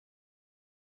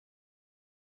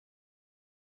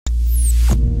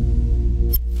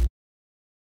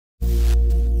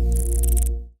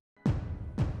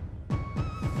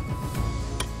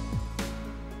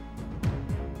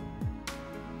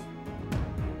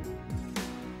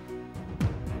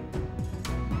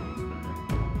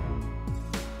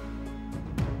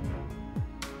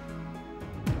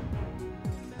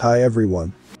Hi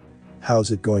everyone. How's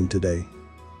it going today?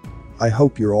 I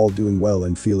hope you're all doing well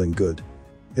and feeling good.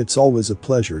 It's always a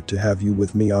pleasure to have you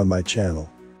with me on my channel.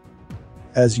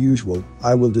 As usual,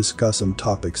 I will discuss some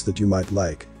topics that you might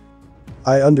like.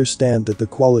 I understand that the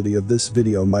quality of this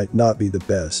video might not be the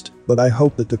best, but I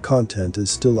hope that the content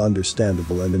is still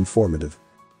understandable and informative.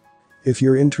 If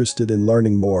you're interested in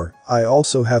learning more, I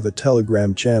also have a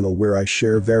Telegram channel where I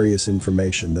share various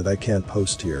information that I can't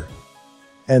post here.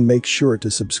 And make sure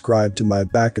to subscribe to my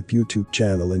backup YouTube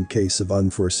channel in case of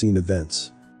unforeseen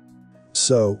events.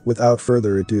 So, without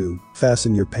further ado,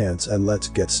 fasten your pants and let's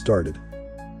get started.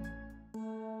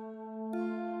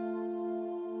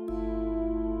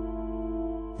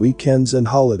 Weekends and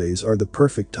holidays are the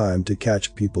perfect time to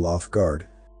catch people off guard.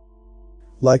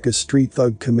 Like a street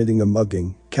thug committing a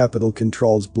mugging, Capital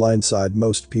Controls blindside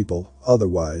most people,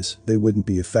 otherwise, they wouldn't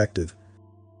be effective.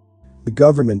 The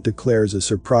government declares a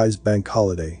surprise bank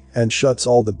holiday and shuts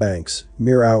all the banks,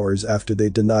 mere hours after they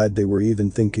denied they were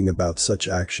even thinking about such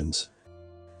actions.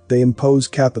 They impose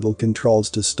capital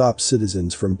controls to stop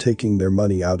citizens from taking their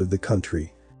money out of the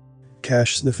country.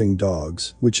 Cash-sniffing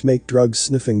dogs, which make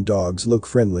drug-sniffing dogs look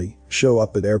friendly, show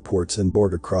up at airports and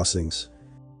border crossings.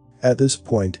 At this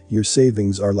point, your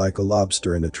savings are like a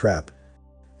lobster in a trap.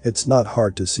 It's not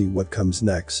hard to see what comes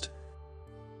next.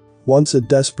 Once a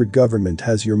desperate government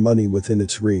has your money within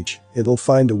its reach, it'll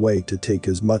find a way to take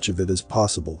as much of it as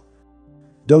possible.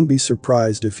 Don't be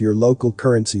surprised if your local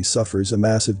currency suffers a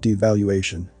massive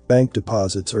devaluation. Bank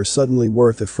deposits are suddenly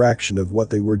worth a fraction of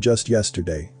what they were just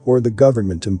yesterday, or the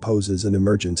government imposes an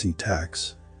emergency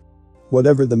tax.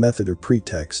 Whatever the method or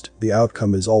pretext, the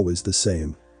outcome is always the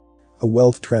same. A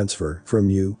wealth transfer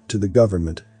from you to the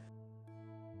government.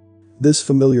 This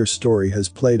familiar story has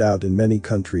played out in many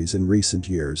countries in recent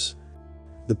years.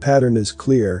 The pattern is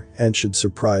clear and should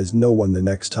surprise no one the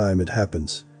next time it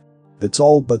happens. It's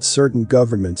all but certain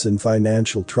governments in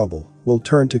financial trouble will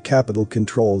turn to capital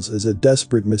controls as a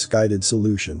desperate misguided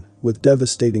solution, with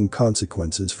devastating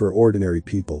consequences for ordinary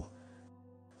people.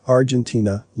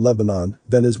 Argentina, Lebanon,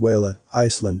 Venezuela,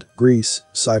 Iceland, Greece,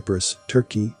 Cyprus,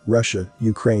 Turkey, Russia,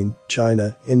 Ukraine,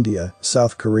 China, India,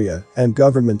 South Korea, and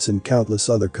governments in countless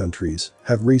other countries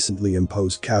have recently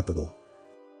imposed capital.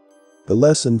 The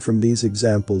lesson from these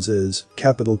examples is,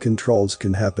 capital controls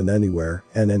can happen anywhere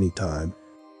and anytime.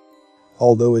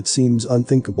 Although it seems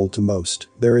unthinkable to most,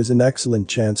 there is an excellent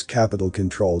chance capital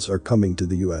controls are coming to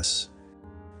the US.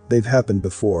 They've happened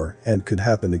before and could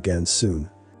happen again soon.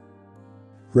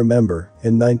 Remember,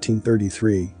 in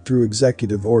 1933, through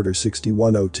Executive Order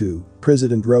 6102,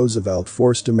 President Roosevelt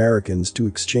forced Americans to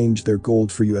exchange their gold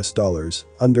for US dollars,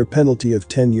 under penalty of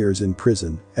 10 years in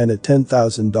prison and a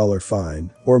 $10,000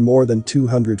 fine, or more than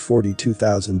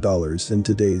 $242,000 in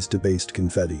today's debased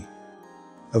confetti.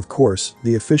 Of course,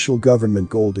 the official government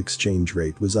gold exchange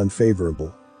rate was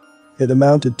unfavorable. It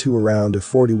amounted to around a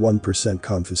 41%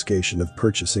 confiscation of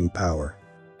purchasing power.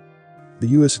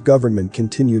 The US government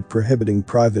continued prohibiting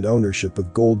private ownership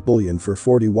of gold bullion for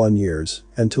 41 years,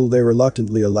 until they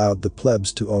reluctantly allowed the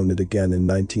plebs to own it again in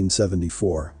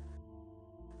 1974.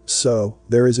 So,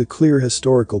 there is a clear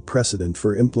historical precedent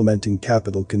for implementing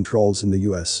capital controls in the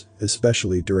US,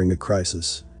 especially during a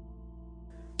crisis.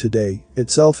 Today,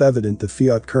 it's self-evident the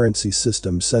fiat currency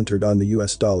system centered on the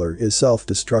US dollar is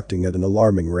self-destructing at an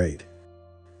alarming rate.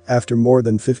 After more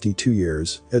than 52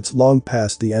 years, it's long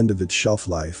past the end of its shelf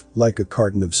life, like a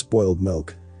carton of spoiled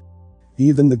milk.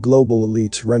 Even the global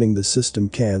elites running the system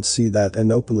can't see that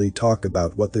and openly talk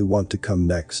about what they want to come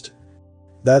next.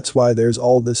 That's why there's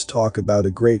all this talk about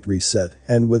a great reset,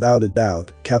 and without a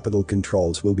doubt, capital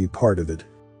controls will be part of it.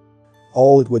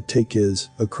 All it would take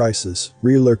is a crisis,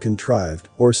 real or contrived,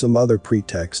 or some other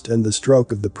pretext, and the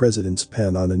stroke of the president's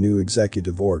pen on a new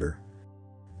executive order.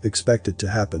 Expect it to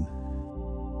happen.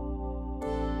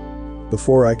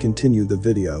 Before I continue the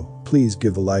video, please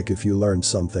give a like if you learned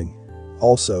something.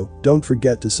 Also, don't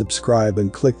forget to subscribe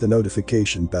and click the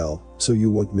notification bell so you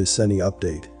won't miss any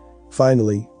update.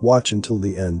 Finally, watch until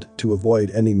the end to avoid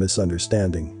any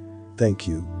misunderstanding. Thank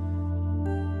you.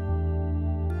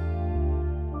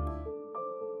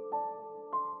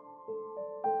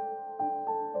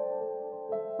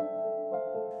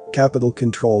 Capital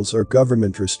controls are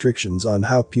government restrictions on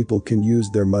how people can use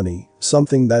their money,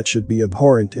 something that should be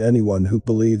abhorrent to anyone who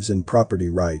believes in property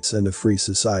rights and a free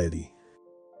society.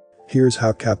 Here's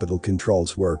how capital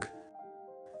controls work.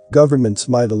 Governments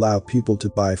might allow people to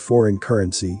buy foreign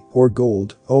currency, or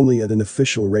gold, only at an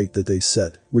official rate that they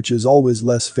set, which is always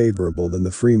less favorable than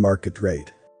the free market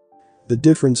rate. The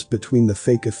difference between the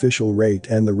fake official rate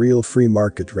and the real free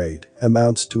market rate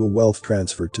amounts to a wealth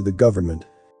transfer to the government.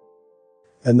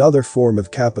 Another form of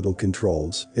capital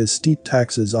controls is steep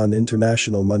taxes on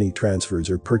international money transfers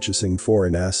or purchasing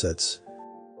foreign assets.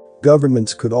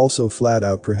 Governments could also flat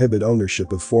out prohibit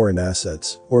ownership of foreign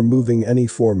assets or moving any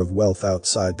form of wealth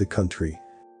outside the country.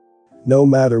 No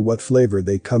matter what flavor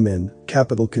they come in,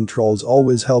 capital controls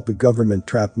always help a government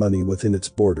trap money within its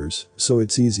borders, so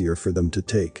it's easier for them to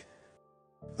take.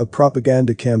 A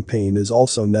propaganda campaign is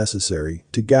also necessary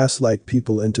to gaslight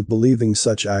people into believing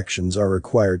such actions are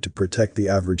required to protect the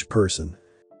average person.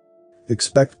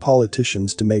 Expect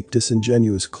politicians to make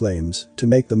disingenuous claims to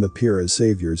make them appear as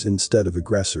saviors instead of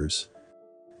aggressors.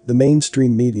 The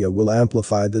mainstream media will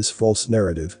amplify this false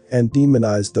narrative and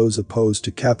demonize those opposed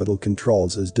to capital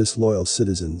controls as disloyal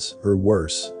citizens, or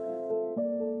worse.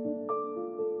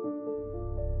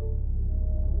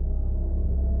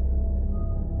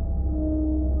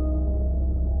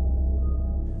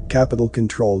 Capital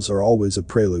controls are always a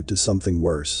prelude to something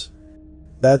worse.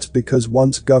 That's because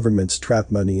once governments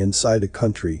trap money inside a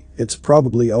country, it's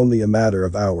probably only a matter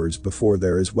of hours before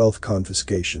there is wealth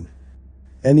confiscation.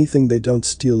 Anything they don't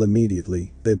steal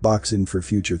immediately, they box in for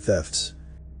future thefts.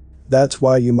 That's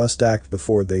why you must act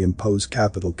before they impose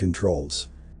capital controls.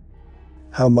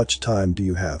 How much time do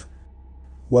you have?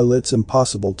 Well, it's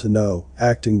impossible to know.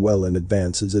 Acting well in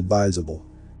advance is advisable.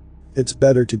 It's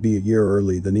better to be a year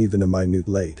early than even a minute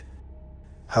late.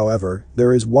 However,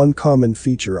 there is one common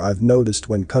feature I've noticed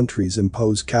when countries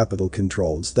impose capital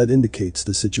controls that indicates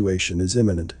the situation is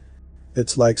imminent.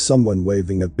 It's like someone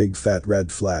waving a big fat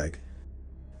red flag.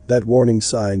 That warning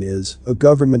sign is a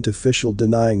government official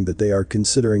denying that they are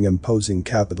considering imposing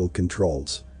capital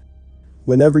controls.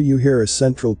 Whenever you hear a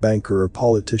central banker or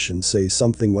politician say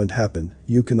something won't happen,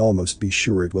 you can almost be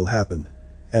sure it will happen.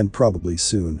 And probably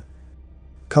soon.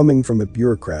 Coming from a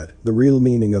bureaucrat, the real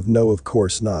meaning of "no, of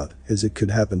course not" is "it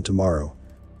could happen tomorrow."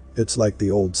 It's like the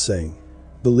old saying,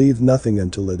 believe nothing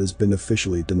until it has been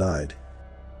officially denied.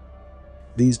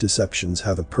 These deceptions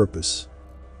have a purpose.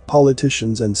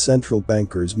 Politicians and central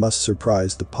bankers must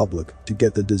surprise the public to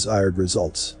get the desired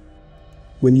results.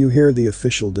 When you hear the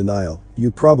official denial,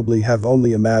 you probably have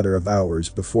only a matter of hours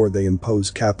before they impose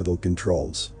capital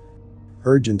controls.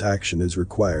 Urgent action is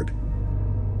required.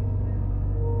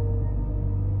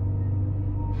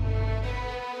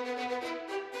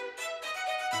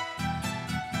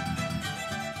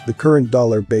 The current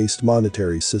dollar-based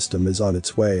monetary system is on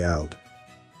its way out.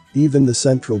 Even the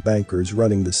central bankers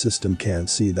running the system can't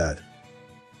see that.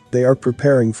 They are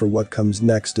preparing for what comes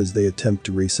next as they attempt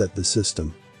to reset the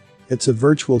system. It's a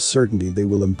virtual certainty they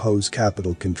will impose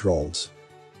capital controls.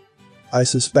 I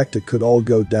suspect it could all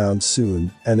go down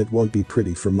soon, and it won't be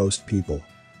pretty for most people.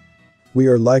 We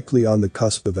are likely on the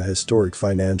cusp of a historic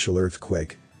financial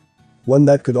earthquake. One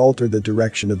that could alter the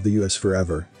direction of the US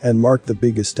forever and mark the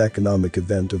biggest economic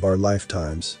event of our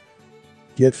lifetimes.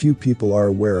 Yet few people are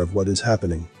aware of what is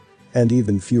happening, and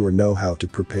even fewer know how to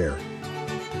prepare.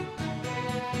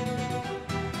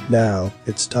 Now,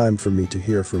 it's time for me to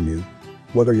hear from you.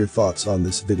 What are your thoughts on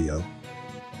this video?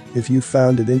 If you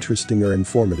found it interesting or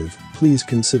informative, please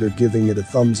consider giving it a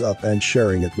thumbs up and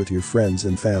sharing it with your friends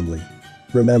and family.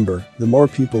 Remember, the more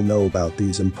people know about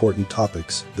these important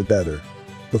topics, the better.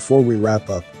 Before we wrap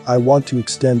up, I want to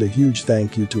extend a huge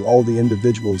thank you to all the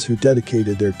individuals who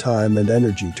dedicated their time and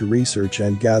energy to research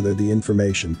and gather the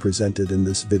information presented in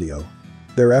this video.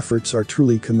 Their efforts are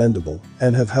truly commendable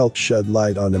and have helped shed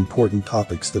light on important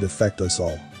topics that affect us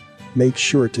all. Make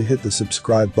sure to hit the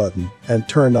subscribe button and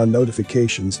turn on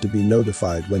notifications to be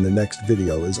notified when the next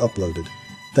video is uploaded.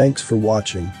 Thanks for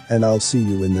watching, and I'll see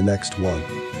you in the next one.